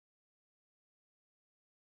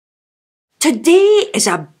Today is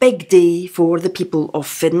a big day for the people of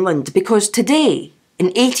Finland because today, in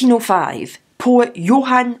 1805, poet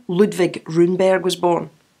Johan Ludvig Runeberg was born.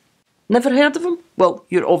 Never heard of him? Well,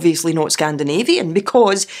 you're obviously not Scandinavian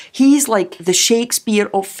because he's like the Shakespeare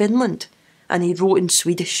of Finland and he wrote in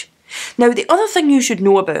Swedish. Now, the other thing you should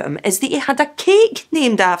know about him is that he had a cake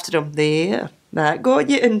named after him. There, that got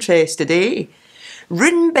you interested, eh?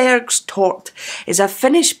 Runeberg's tort is a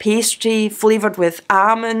Finnish pastry flavoured with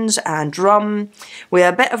almonds and rum, with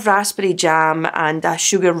a bit of raspberry jam and a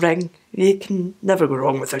sugar ring. You can never go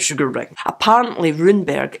wrong with a sugar ring. Apparently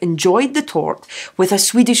Runeberg enjoyed the tort with a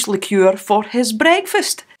Swedish liqueur for his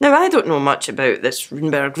breakfast. Now I don't know much about this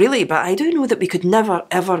Runeberg really, but I do know that we could never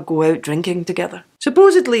ever go out drinking together.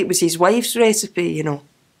 Supposedly it was his wife's recipe, you know,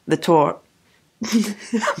 the tort.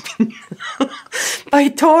 By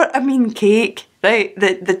tort I mean cake. Right,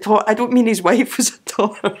 the tort, I don't mean his wife was a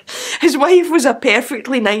tort. His wife was a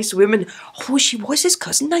perfectly nice woman. Although she was his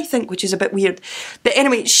cousin, I think, which is a bit weird. But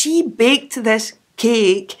anyway, she baked this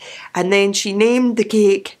cake and then she named the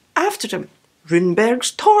cake after him. Runeberg's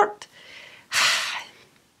tort.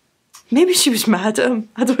 Maybe she was mad at him.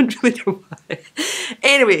 I don't really know why.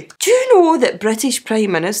 Anyway, do you know that British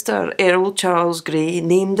Prime Minister Earl Charles Grey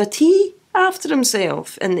named a tea after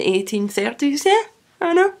himself in the 1830s? Yeah,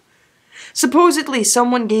 I know. Supposedly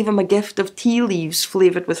someone gave him a gift of tea leaves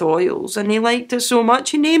flavoured with oils and he liked it so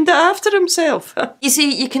much he named it after himself. You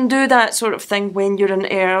see, you can do that sort of thing when you're an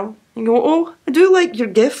earl. You go, oh, I do like your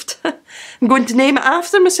gift. I'm going to name it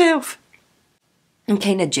after myself. I'm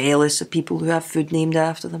kind of jealous of people who have food named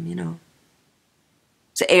after them, you know.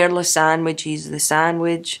 So Earl sandwich, he's the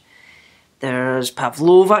sandwich. There's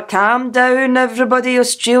Pavlova. Calm down, everybody.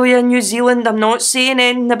 Australia, New Zealand. I'm not saying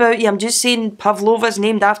anything about you. I'm just saying Pavlova's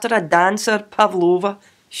named after a dancer, Pavlova.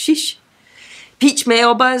 Sheesh. Peach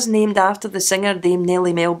Melba is named after the singer Dame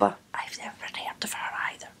Nellie Melba. I've never heard of her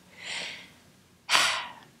either.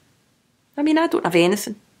 I mean, I don't have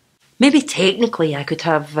anything. Maybe technically I could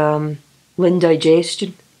have Lynn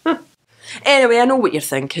Digestion. Huh. Anyway, I know what you're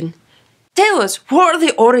thinking. Tell us, what are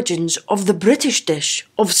the origins of the British dish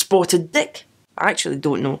of spotted dick? I actually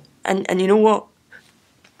don't know. And you know what?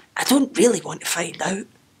 I don't really want to find out.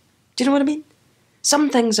 Do you know what I mean? Some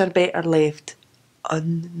things are better left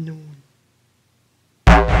unknown.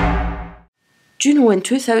 Do you know in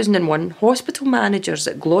 2001, hospital managers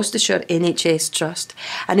at Gloucestershire NHS Trust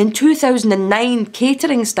and in 2009,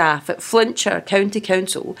 catering staff at Flintshire County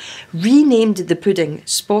Council renamed the pudding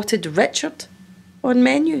Spotted Richard on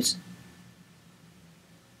menus?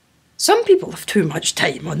 Some people have too much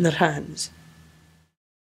time on their hands.